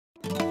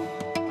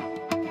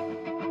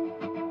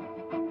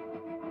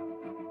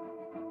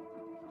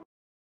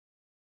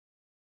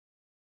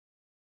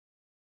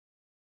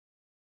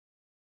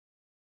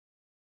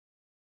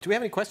Do we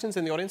have any questions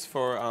in the audience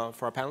for our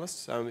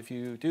panelists? If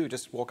you do,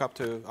 just walk up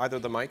to either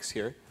of the mics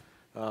here.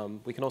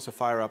 We can also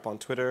fire up on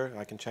Twitter.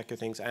 I can check your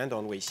things, and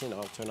on Weixin.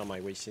 I'll turn on my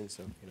Weixin,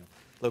 so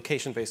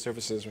location-based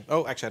services.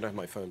 Oh, actually, I don't have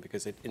my phone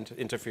because it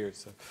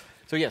interferes.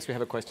 So yes, we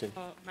have a question.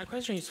 My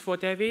question is for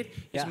David.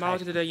 It's about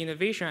the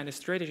innovation and the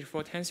strategy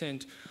for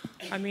Tencent.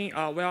 I mean,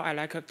 well, I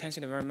like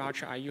Tencent very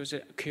much. I use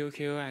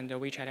QQ and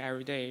WeChat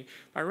every day.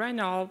 But right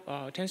now,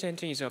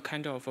 Tencent is a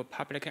kind of a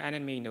public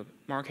enemy in the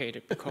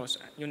market because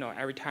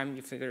every time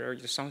if there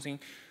is something,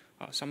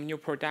 some new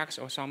products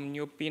or some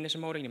new business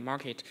model in the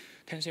market,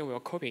 Tencent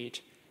will copy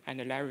it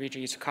and leverage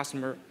its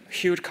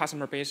huge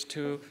customer base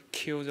to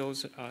kill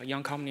those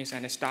young companies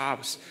and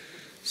startups.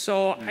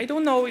 So I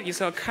don't know,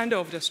 it's a kind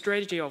of the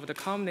strategy of the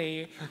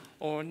company,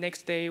 or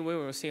next day we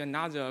will see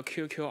another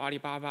QQ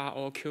Alibaba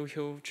or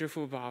QQ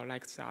Zhifubao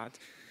like that.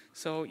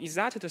 So is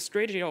that the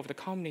strategy of the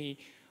company?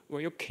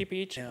 Will you keep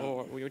it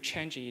or will you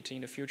change it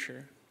in the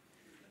future?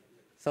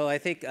 So I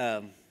think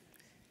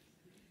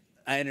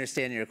I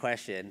understand your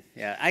question.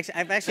 Yeah,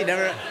 I've actually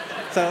never.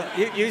 So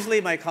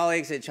usually my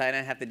colleagues in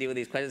China have to deal with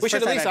these questions. We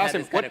should at least ask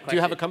him, do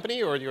you have a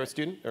company or you're a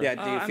student? Or? Yeah,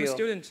 do you feel? I'm a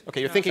student.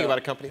 Okay, you're thinking about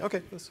a company.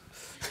 Okay.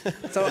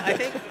 So I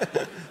think,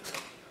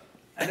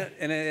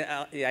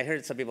 I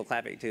heard some people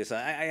clapping too. So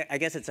I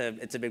guess it's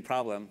a big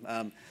problem.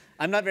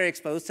 I'm not very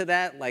exposed to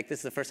that. Like this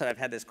is the first time I've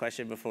had this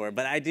question before.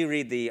 But I do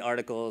read the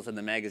articles in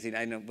the magazine.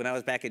 I know when I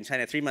was back in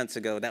China 3 months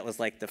ago, that was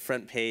like the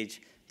front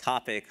page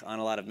topic on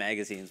a lot of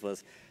magazines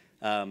was.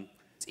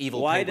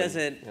 Why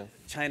doesn't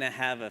China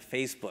have a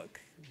Facebook?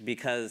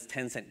 Because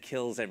Tencent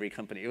kills every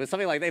company. It was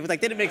something like that. It was like,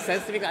 didn't make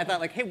sense to me. I thought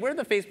like, hey, we're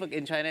the Facebook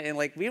in China, and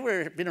like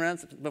been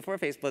around before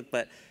Facebook,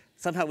 but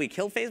somehow we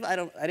killed Facebook. I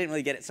didn't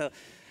really get it. So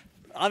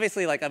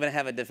obviously, like I'm gonna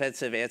have a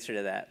defensive answer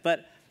to that.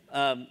 But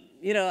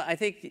I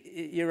think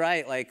you're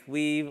right. Like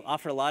we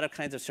offer a lot of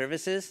kinds of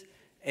services,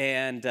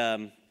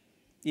 and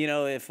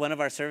if one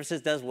of our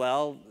services does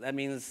well, that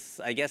means,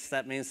 I guess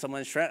that means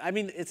someone shrink. I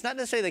mean, it's not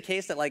necessarily the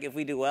case that like if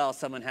we do well,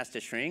 someone has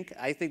to shrink.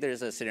 I think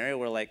there's a scenario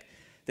where like,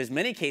 there's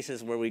many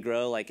cases where we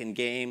grow, like in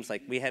games,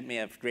 like we may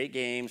have great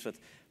games with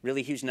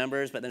really huge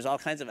numbers, but there's all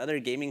kinds of other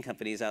gaming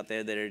companies out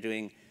there that are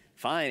doing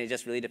fine. It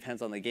just really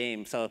depends on the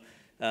game. So,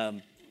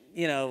 I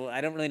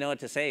don't really know what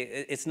to say.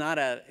 It's not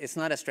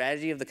a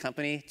strategy of the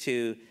company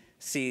to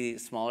see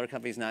smaller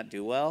companies not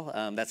do well.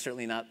 That's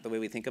certainly not the way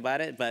we think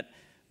about it, but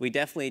we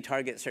definitely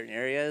target certain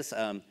areas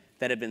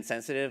that have been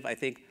sensitive. I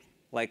think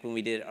like when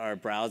we did our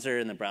browser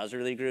and the browser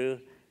really grew,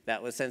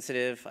 that was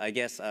sensitive. I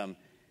guess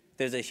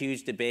there's a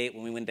huge debate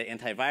when we went to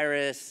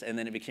antivirus, and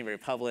then it became very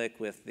public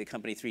with the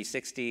company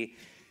 360,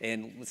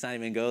 and let's not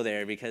even go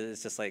there because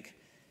it's just like,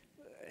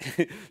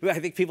 I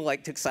think people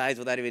like took sides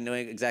without even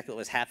knowing exactly what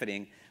was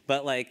happening.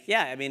 But like,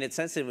 yeah, I mean, it's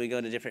sensitive when we go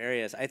into different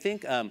areas. I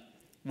think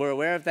we're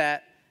aware of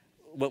that.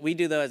 What we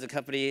do, though, as a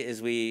company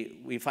is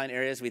we find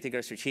areas we think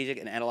are strategic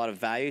and add a lot of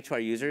value to our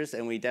users,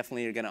 and we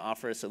definitely are going to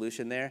offer a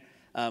solution there.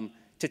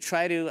 To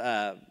try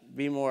to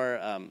be more,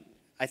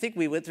 I think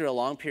we went through a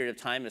long period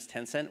of time as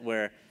Tencent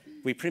where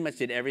we pretty much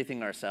did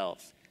everything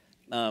ourselves.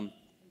 And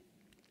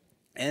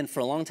for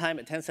a long time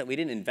at Tencent, we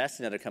didn't invest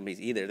in other companies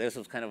either. This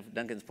was kind of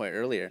Duncan's point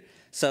earlier.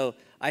 So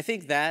I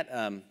think that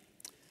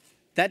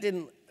that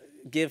didn't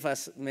give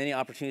us many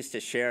opportunities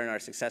to share in our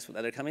success with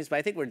other companies, but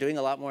I think we're doing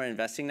a lot more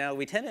investing now.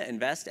 We tend to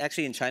invest,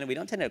 actually in China, we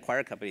don't tend to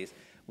acquire companies.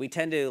 We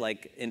tend to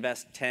like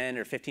invest 10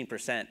 or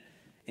 15%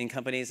 in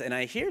companies, and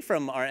I hear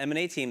from our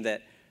M&A team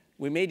that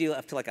we may do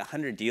up to like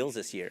 100 deals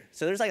this year.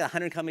 So there's like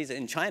 100 companies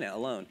in China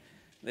alone.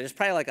 There's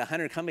probably like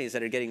 100 companies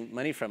that are getting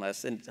money from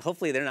us, and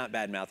hopefully they're not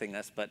bad-mouthing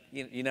us, but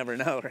you never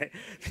know, right?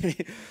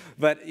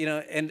 But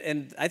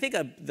and I think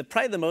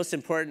probably the most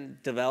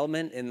important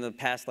development in the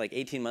past like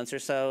 18 months or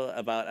so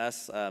about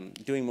us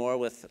doing more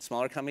with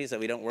smaller companies that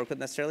we don't work with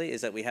necessarily is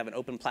that we have an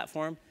open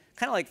platform,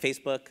 kind of like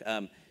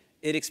Facebook.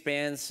 It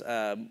expands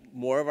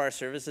more of our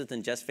services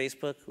than just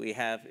Facebook. We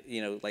have,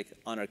 like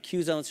on our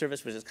QZone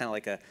service, which is kind of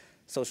like a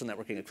social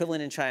networking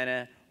equivalent in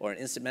China, or an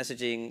instant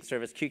messaging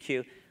service,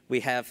 QQ. We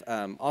have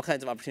all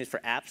kinds of opportunities for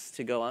apps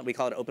to go on. We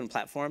call it open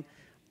platform.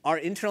 Our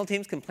internal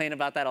teams complain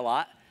about that a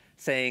lot,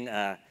 saying,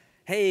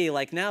 hey,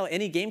 like now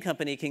any game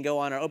company can go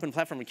on our open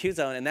platform in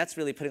QZone, and that's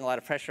really putting a lot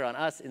of pressure on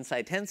us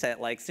inside Tencent.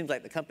 Like, seems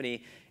like the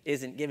company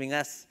isn't giving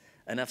us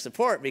enough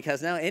support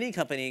because now any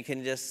company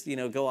can just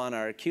go on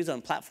our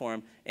QZone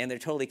platform and they're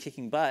totally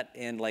kicking butt,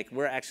 and like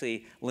we're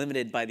actually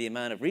limited by the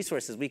amount of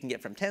resources we can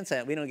get from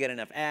Tencent. We don't get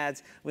enough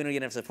ads, we don't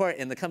get enough support,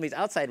 and the companies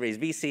outside raise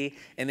VC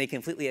and they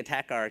completely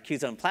attack our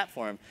QZone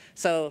platform.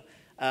 So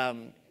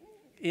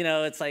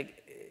it's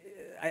like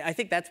I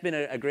think that's been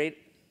a great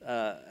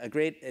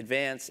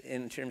advance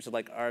in terms of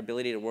like our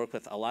ability to work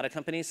with a lot of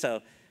companies.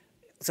 So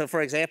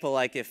for example,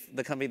 like if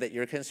the company that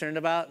you're concerned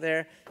about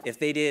there, if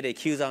they did a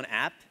QZone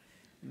app,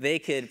 they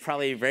could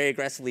probably very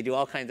aggressively do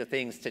all kinds of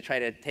things to try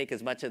to take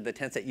as much of the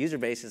Tencent user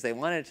base as they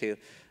wanted to.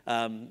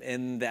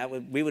 And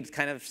we would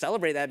kind of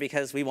celebrate that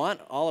because we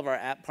want all of our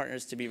app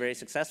partners to be very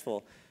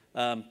successful.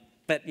 But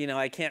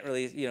I can't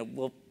really,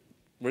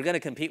 we're going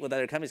to compete with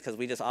other companies because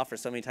we just offer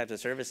so many types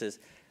of services.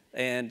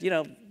 And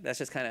that's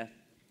just kind of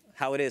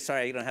how it is.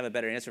 Sorry, I don't have a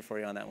better answer for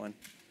you on that one.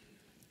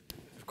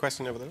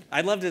 Question over there.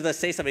 I'd love to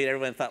say something that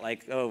everyone thought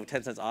like, oh,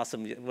 Tencent's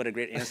awesome, what a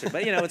great answer.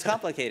 But it's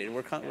complicated.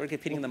 We're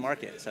competing in the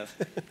market, so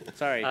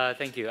sorry.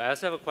 Thank you. I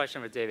also have a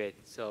question for David.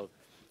 So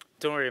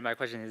don't worry, my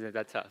question isn't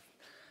that tough.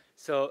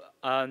 So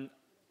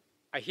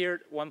I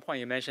hear one point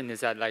you mentioned is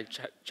that like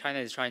China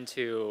is trying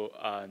to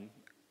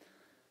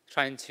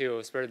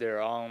spread their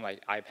own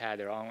like iPad,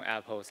 their own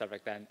Apple, stuff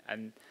like that.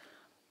 And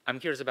I'm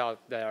curious about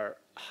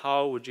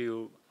how would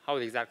you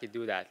exactly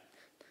do that?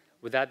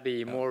 Would that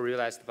be more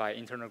realized by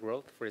internal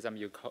growth? For example,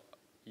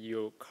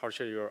 you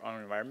culture your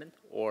own environment,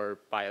 or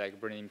by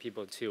like bringing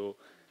people to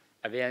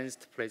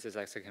advanced places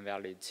like Silicon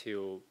Valley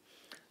to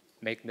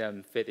make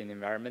them fit in the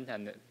environment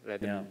and let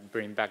them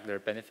bring back their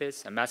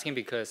benefits? I'm asking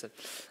because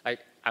like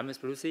Amos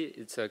Lucy,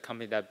 it's a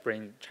company that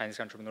brings Chinese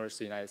entrepreneurs to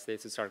the United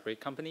States to start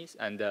great companies.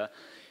 And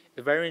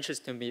it's very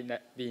interesting to me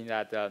being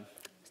that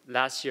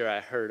last year I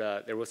heard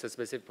there was a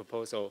specific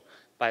proposal.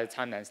 By the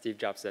time that Steve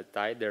Jobs had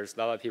died, there's a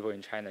lot of people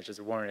in China just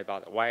worrying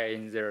about why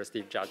isn't there a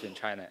Steve Jobs in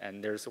China?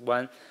 And there's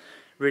one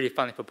really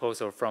funny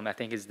proposal from, I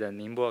think it's the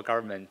Ningbo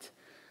government.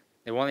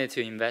 They wanted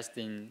to invest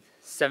in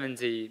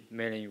 70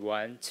 million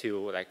yuan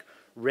to like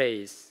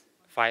raise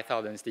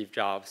 5,000 Steve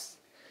Jobs.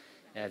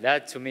 Yeah,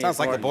 that to me sounds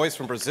like the boys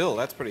from Brazil.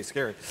 That's pretty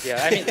scary.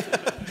 Yeah, I mean,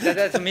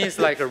 that to me is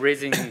like a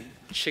raising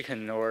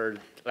chicken or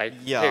like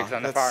pigs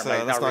on the farm.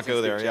 Like let's not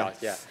go there.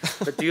 Yeah.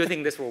 But do you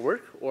think this will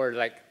work, or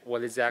like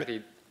what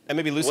exactly? And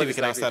maybe Lucy, we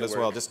can ask that as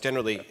well. Just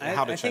generally,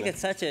 how did China? I think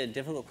it's such a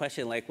difficult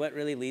question. Like, what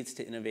really leads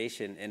to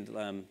innovation?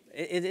 And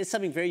it's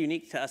something very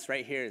unique to us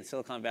right here in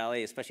Silicon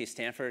Valley, especially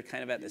Stanford,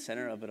 kind of at the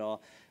center of it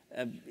all.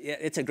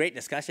 It's a great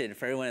discussion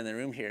for everyone in the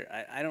room here.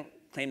 I don't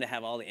claim to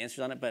have all the answers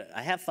on it, but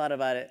I have thought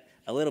about it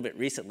a little bit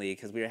recently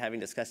because we were having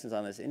discussions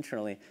on this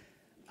internally.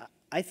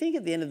 I think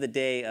at the end of the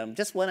day,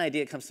 just one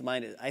idea that comes to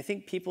mind is I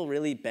think people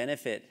really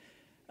benefit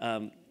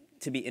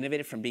to be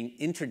innovative from being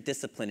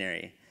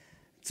interdisciplinary.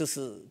 就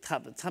是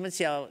他们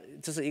需要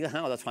就是一个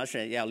很好的传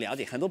承人，要了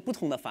解很多不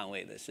同的范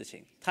围的事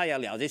情。他要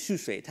了解数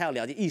学，他要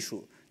了解艺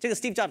术。这个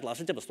Steve Jobs 老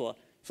师这么说，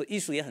说艺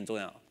术也很重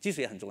要，技术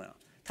也很重要。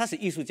他是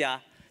艺术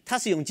家，他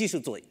是用技术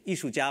做艺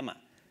术家嘛，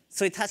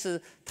所以他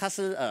是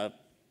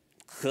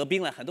合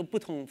并了很多不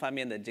同方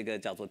面的这个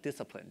叫做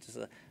discipline， 就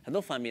是很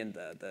多方面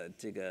的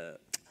这个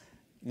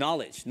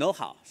knowledge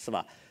know-how 是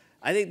吧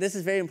 ？I think this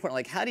is very important.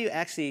 Like, how do you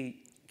actually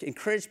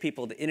encourage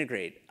people to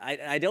integrate?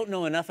 I don't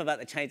know enough about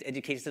the Chinese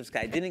education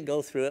system. I didn't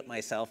go through it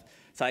myself,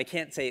 so I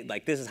can't say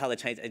like this is how the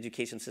Chinese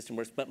education system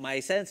works. But my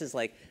sense is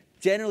like,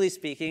 generally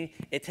speaking,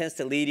 it tends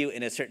to lead you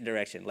in a certain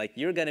direction. Like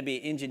you're going to be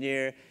an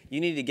engineer, you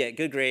need to get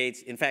good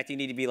grades. In fact, you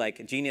need to be like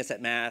a genius at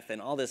math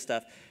and all this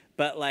stuff.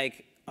 But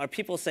like, are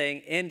people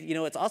saying, and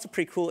it's also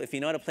pretty cool if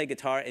you know how to play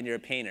guitar and you're a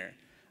painter.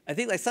 I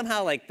think like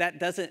somehow like that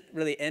doesn't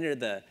really enter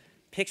the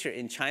picture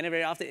in China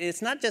very often.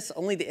 It's not just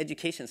only the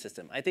education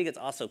system. I think it's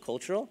also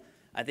cultural.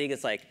 I think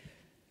it's like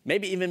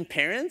maybe even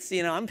parents.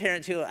 I'm a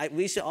parent too.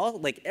 We should all,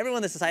 like everyone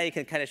in the society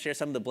can kind of share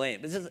some of the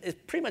blame. It's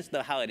pretty much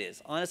how it is,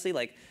 honestly.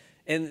 Like,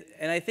 and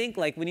I think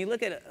like when you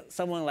look at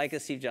someone like a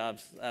Steve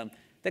Jobs,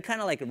 they're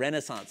kind of like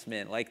Renaissance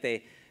men. Like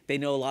they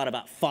know a lot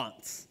about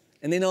fonts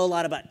and they know a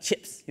lot about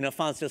chips.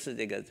 Fonts just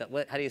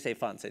how do you say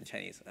fonts in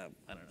Chinese?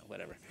 I don't know,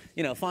 whatever.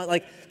 Font,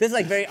 like this is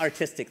like very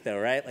artistic though,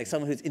 right? Like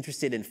someone who's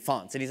interested in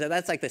fonts, and he said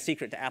that's like the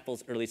secret to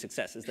Apple's early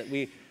success is that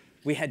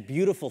we had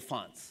beautiful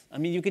fonts. I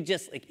mean, you could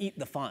just like eat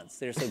the fonts.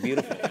 They're so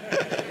beautiful.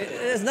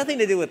 It has nothing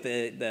to do with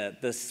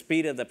the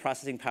speed of the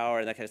processing power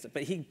and that kind of stuff.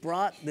 But he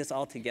brought this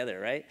all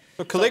together, right?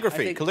 But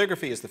calligraphy,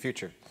 calligraphy is the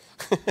future.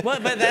 Well,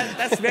 but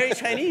that's very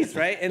Chinese,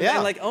 right? And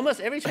like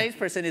almost every Chinese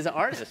person is an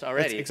artist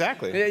already.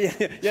 Exactly.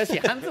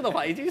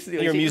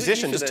 You're a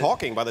musician just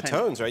talking by the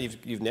tones, right?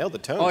 You've nailed the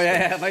tones. Oh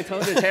yeah, my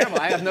tones are terrible.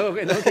 I have no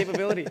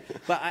capability.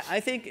 But I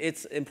think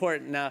it's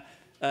important now.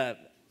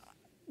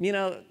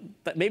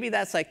 But maybe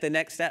that's like the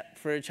next step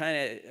for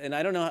China. And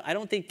I don't know, I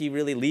don't think you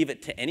really leave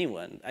it to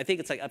anyone. I think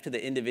it's like up to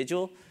the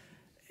individual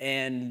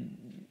and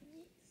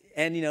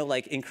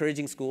like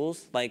encouraging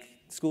schools, like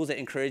schools that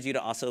encourage you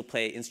to also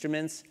play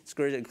instruments,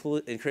 schools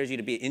that encourage you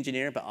to be an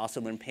engineer, but also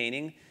learn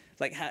painting.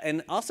 Like,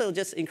 and also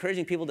just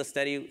encouraging people to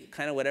study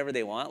kind of whatever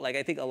they want. Like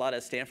I think a lot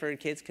of Stanford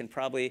kids can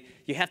probably,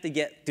 you have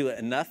to do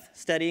enough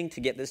studying to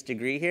get this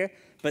degree here.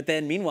 But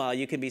then meanwhile,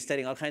 you can be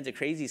studying all kinds of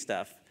crazy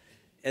stuff,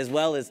 as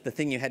well as the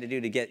thing you had to do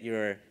to get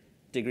your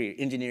degree,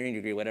 engineering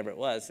degree, whatever it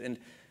was. And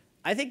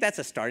I think that's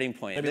a starting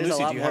point. Maybe There's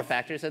Lucy, a lot more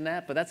factors than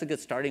that, but that's a good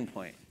starting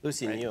point.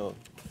 Lucy, right?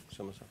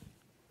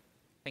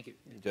 Thank you.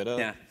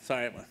 Yeah,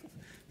 sorry.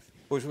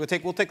 We'll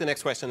take the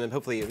next question and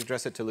hopefully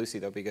address it to Lucy.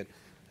 That'll be good.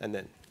 And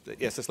then,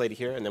 yes, this lady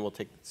here, and then we'll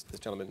take this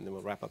gentleman, and then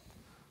we'll wrap up.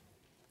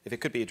 If it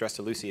could be addressed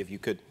to Lucy, if you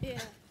could. Yeah.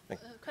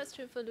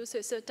 Question for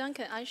Lucy. So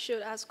Duncan, I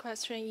should ask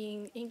question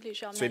in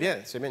English or 随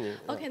便你。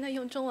OK， 那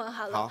用中文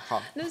好了。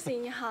好。Lucy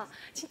你好，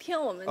今天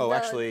我们的。Oh,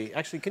 actually,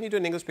 can you do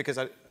it in English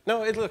because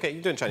no, it's okay.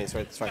 You do it in Chinese,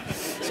 right? It's fine.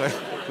 Sorry.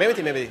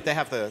 Maybe they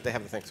have the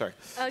thing. Sorry.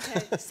 Okay,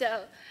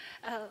 so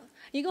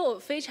一个我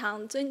非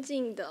常尊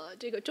敬的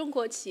这个中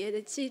国企业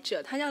的记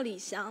者，他叫李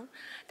翔，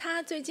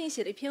他最近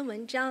写了一篇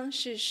文章，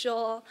是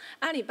说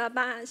阿里巴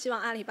巴希望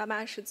阿里巴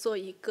巴是做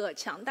一个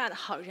强大的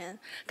好人。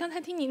刚才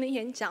听您的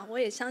演讲，我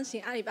也相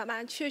信阿里巴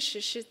巴确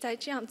实是在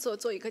这样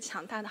做一个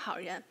强大的好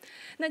人。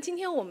那今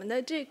天我们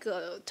的这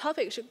个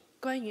topic 是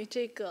关于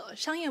这个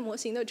商业模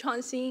型的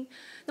创新，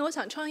那我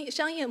想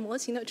商业模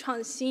型的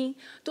创新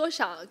多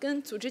少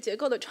跟组织结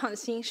构的创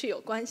新是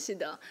有关系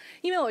的，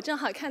因为我正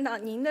好看到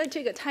您的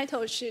这个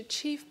title 是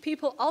Chief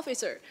People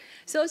Officer，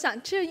 所以我想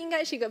这应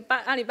该是一个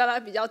阿里巴巴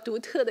比较独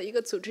特的一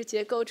个组织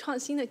结构创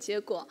新的结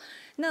果。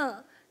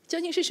那究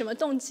竟是什么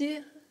动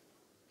机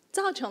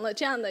造成了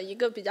这样的一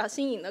个比较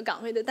新颖的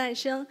岗位的诞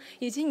生，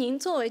以及您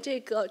作为这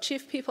个 Chief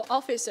People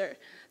Officer，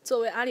 作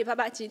为阿里巴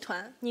巴集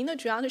团，您的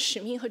主要的使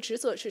命和职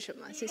责是什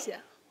么？谢谢。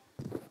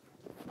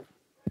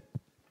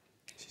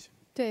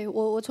对，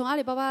我从阿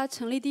里巴巴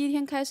成立第一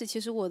天开始，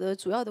其实我的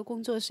主要的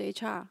工作是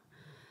HR，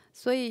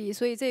 所以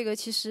这个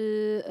其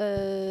实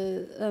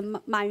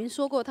马云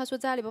说过，他说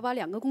在阿里巴巴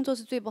2个工作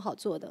是最不好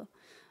做的，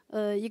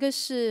一个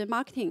是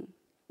marketing，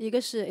 一个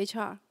是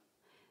HR，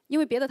 因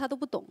为别的他都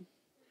不懂，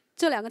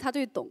这2个他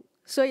最懂。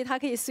所以他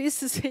可以随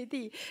时随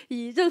地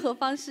以任何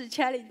方式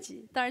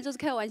challenge， 当然这是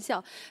开玩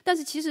笑，但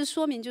是其实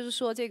说明就是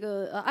说，这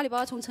个阿里巴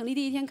巴从成立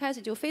第一天开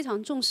始就非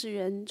常重视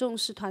人、重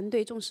视团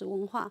队、重视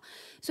文化。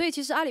所以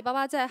其实阿里巴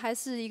巴在还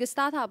是一个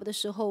startup 的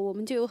时候，我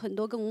们就有很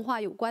多跟文化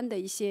有关的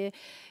一些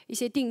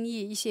定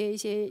义、一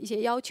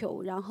些要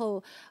求，然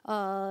后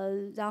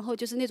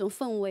就是那种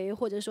氛围，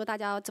或者说大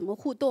家怎么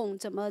互动、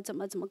怎么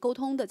沟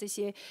通的这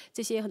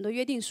些很多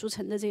约定俗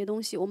成的这些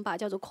东西，我们把它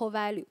叫做 core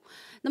value。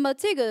那么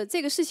这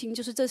个事情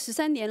就是这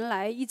13年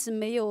来一直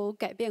没有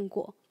改变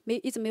过，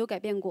一直没有改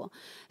变过。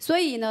所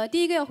以呢，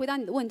第一个要回答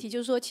你的问题就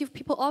是说 ，Chief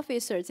People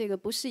Officer 这个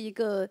不是一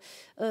个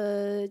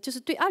就是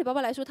对阿里巴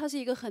巴来说，它是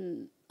一个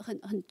很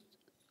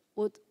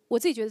我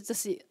自己觉得这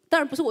是，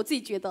当然不是我自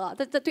己觉得啊，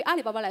但对阿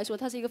里巴巴来说，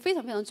它是一个非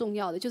常非常重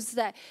要的，就是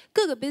在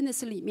各个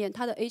business 里面，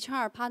它的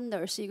HR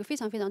partner 是一个非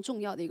常非常重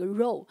要的一个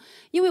role，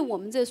 因为我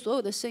们这所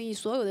有的生意，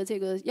所有的这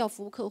个要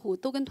服务客户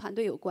都跟团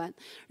队有关。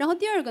然后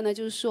第二个呢，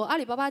就是说阿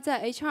里巴巴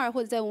在 HR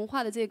或者在文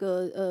化的这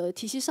个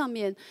体系上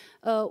面，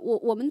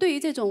我们对于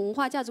这种文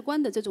化价值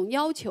观的这种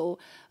要求，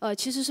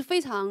其实是非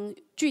常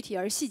具体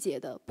而细节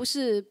的，不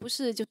是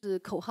就是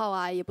口号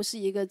啊，也不是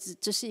一个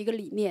只是一个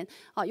理念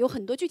啊，有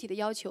很多具体的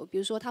要求，比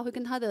如说他会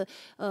跟他的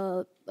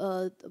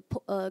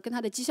跟他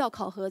的绩效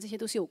考核这些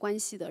都是有关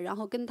系的，然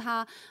后跟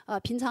他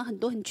平常很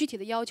多很具体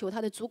的要求，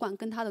他的主管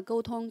跟他的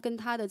沟通，跟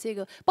他的这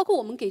个，包括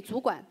我们给主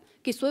管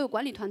给所有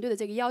管理团队的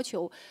这个要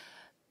求。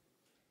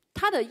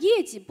它的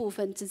业绩部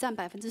分只占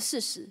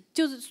40%，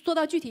就是说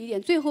到具体一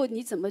点，最后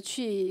你怎么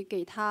去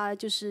给他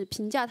就是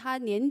评价他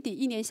年底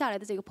1年下来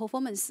的这个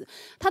performance，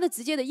 它的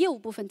直接的业务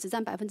部分只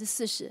占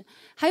40%，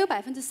还有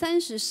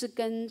30%是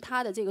跟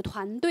他的这个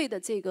团队的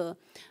这个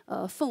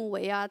氛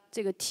围啊，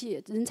这个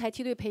人才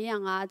梯队培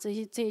养啊这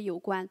些有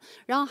关，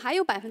然后还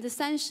有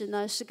30%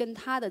呢是跟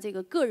他的这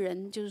个个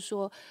人，就是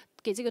说。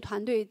给这个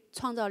团队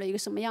创造了一个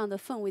什么样的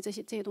氛围，这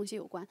些东西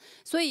有关，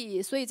所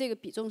以这个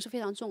比重是非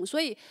常重。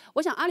所以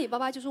我想阿里巴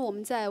巴就是我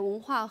们在文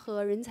化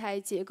和人才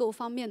结构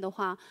方面的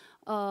话，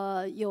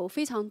有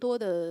非常多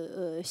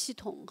的系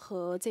统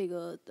和这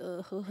个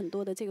和很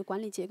多的这个管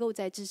理结构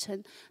在支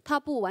撑，它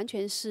不完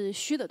全是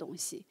虚的东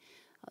西，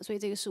所以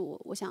这个是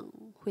我想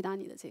回答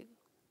你的这个。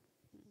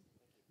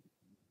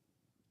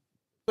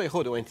最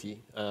后的问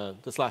题,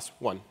 this last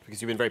one,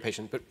 because you've been very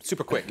patient, but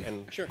super quick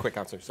and Sure. quick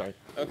answer, sorry.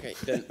 Okay,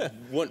 then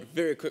one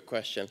very quick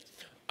question.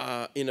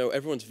 You know,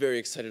 everyone's very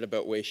excited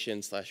about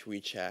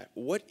Weixin/WeChat.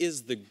 What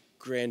is the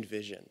grand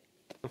vision?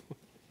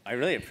 I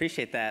really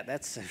appreciate that.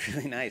 That's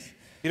really nice.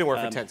 You didn't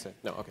work for Tencent?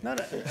 No, okay. No.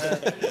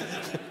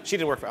 She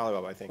didn't work for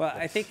Alibaba, I think. Well,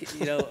 I think,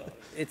 you know,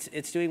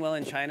 it's doing well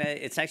in China.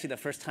 It's actually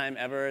the first time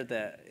ever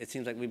that it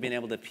seems like we've been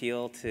able to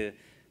appeal to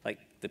like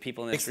the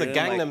people in this room. It's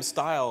the Gangnam like,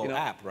 Style you know,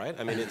 app, right?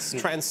 I mean, it's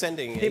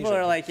transcending people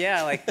Asia. are like,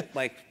 yeah,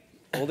 like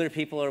older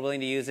people are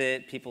willing to use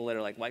it, people that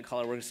are like white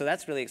collar workers. So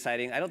that's really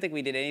exciting. I don't think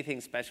we did anything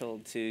special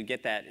to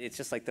get that. It's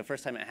just like the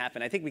first time it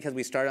happened. I think because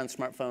we started on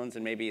smartphones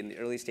and maybe in the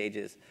early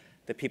stages,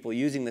 the people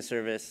using the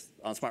service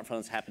on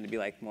smartphones happen to be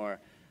like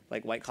more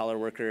like white collar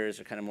workers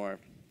or kind of more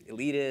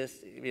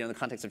elitist, you know, in the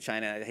context of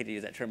China. I hate to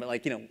use that term, but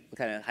like, you know,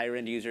 kind of higher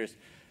end users.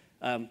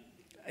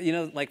 You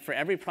know, like for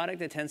every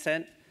product at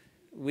Tencent,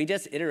 we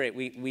just iterate.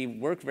 We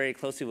work very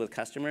closely with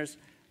customers.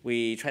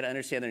 We try to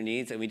understand their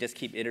needs, and we just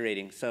keep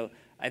iterating. So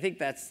I think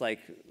that's like,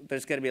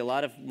 there's going to be a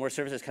lot of more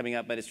services coming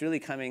up, but it's really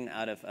coming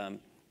out of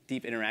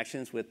deep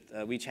interactions with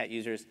WeChat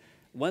users.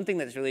 One thing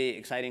that's really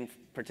exciting,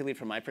 particularly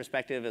from my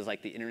perspective, as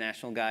like the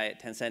international guy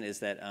at Tencent, is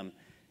that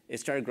it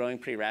started growing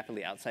pretty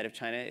rapidly outside of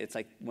China. It's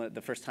like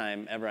the first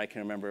time ever I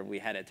can remember we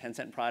had a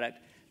Tencent product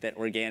that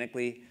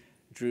organically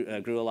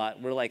grew a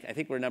lot. We're like, I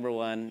think we're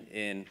 #1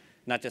 in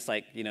not just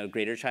like, you know,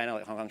 greater China,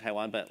 like Hong Kong,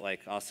 Taiwan, but like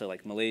also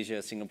like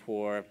Malaysia,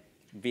 Singapore,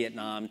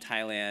 Vietnam,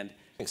 Thailand.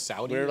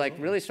 Saudi. We were like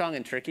really strong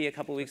in Turkey a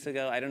couple weeks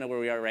ago. I don't know where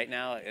we are right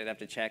now. I'd have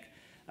to check.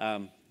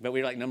 But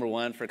we were like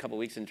 #1 for a couple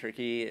weeks in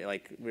Turkey.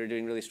 Like we were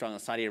doing really strong in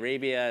Saudi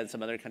Arabia and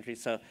some other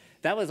countries. So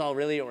that was all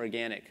really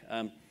organic.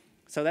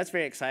 So that's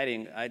very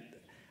exciting.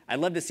 I'd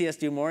love to see us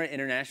do more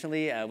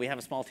internationally. We have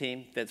a small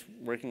team that's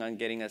working on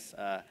getting us.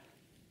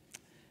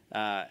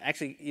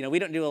 Actually, we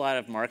don't do a lot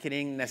of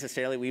marketing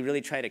necessarily. We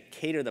really try to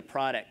cater the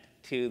product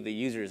to the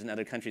users in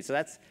other countries. So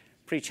that's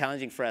pretty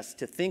challenging for us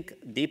to think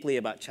deeply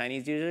about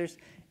Chinese users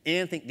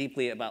and think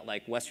deeply about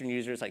like Western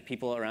users, like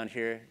people around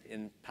here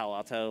in Palo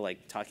Alto,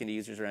 like talking to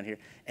users around here,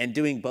 and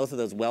doing both of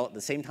those well at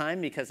the same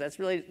time, because that's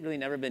really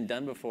never been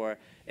done before,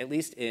 at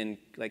least in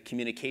like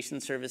communication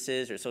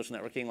services or social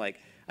networking. Like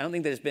I don't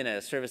think there's been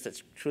a service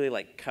that's truly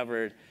like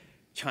covered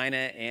China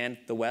and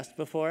the West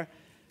before.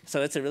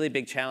 So it's a really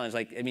big challenge.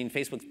 Like, I mean,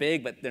 Facebook's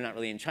big, but they're not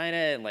really in China,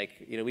 and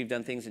like, we've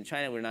done things in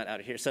China, we're not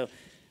out here. So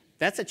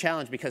that's a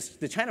challenge because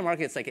the China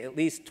market's like at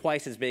least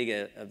twice as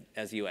big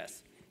as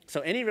US. So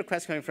any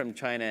request coming from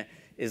China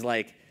is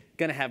like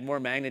going to have more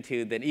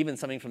magnitude than even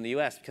something from the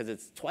US because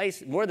it's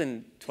more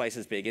than twice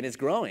as big, and it's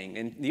growing.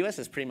 And the US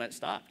has pretty much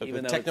stopped. But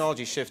even the though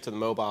technology shift to the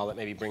mobile that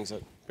maybe brings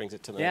it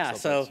to the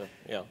next level.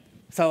 Yeah.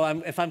 So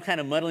if I'm kind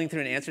of muddling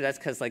through an answer, that's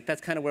because like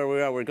that's kind of where we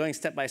are. We're going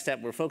step by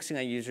step. We're focusing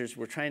on users.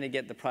 We're trying to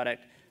get the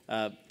product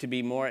to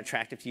be more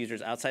attractive to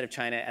users outside of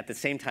China. At the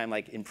same time,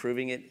 like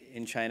improving it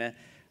in China.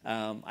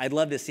 I'd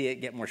love to see it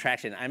get more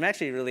traction. I'm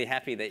actually really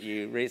happy that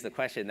you raised the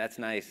question. That's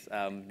nice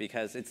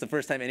because it's the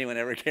first time anyone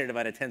ever cared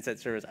about a Tencent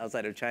service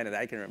outside of China that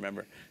I can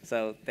remember.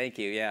 So thank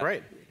you. Yeah.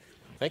 Great.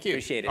 Thank you.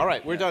 Appreciate it. All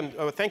right, we're done.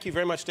 Thank you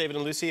very much, David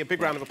and Lucy. A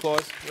big round of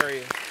applause.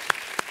 Very.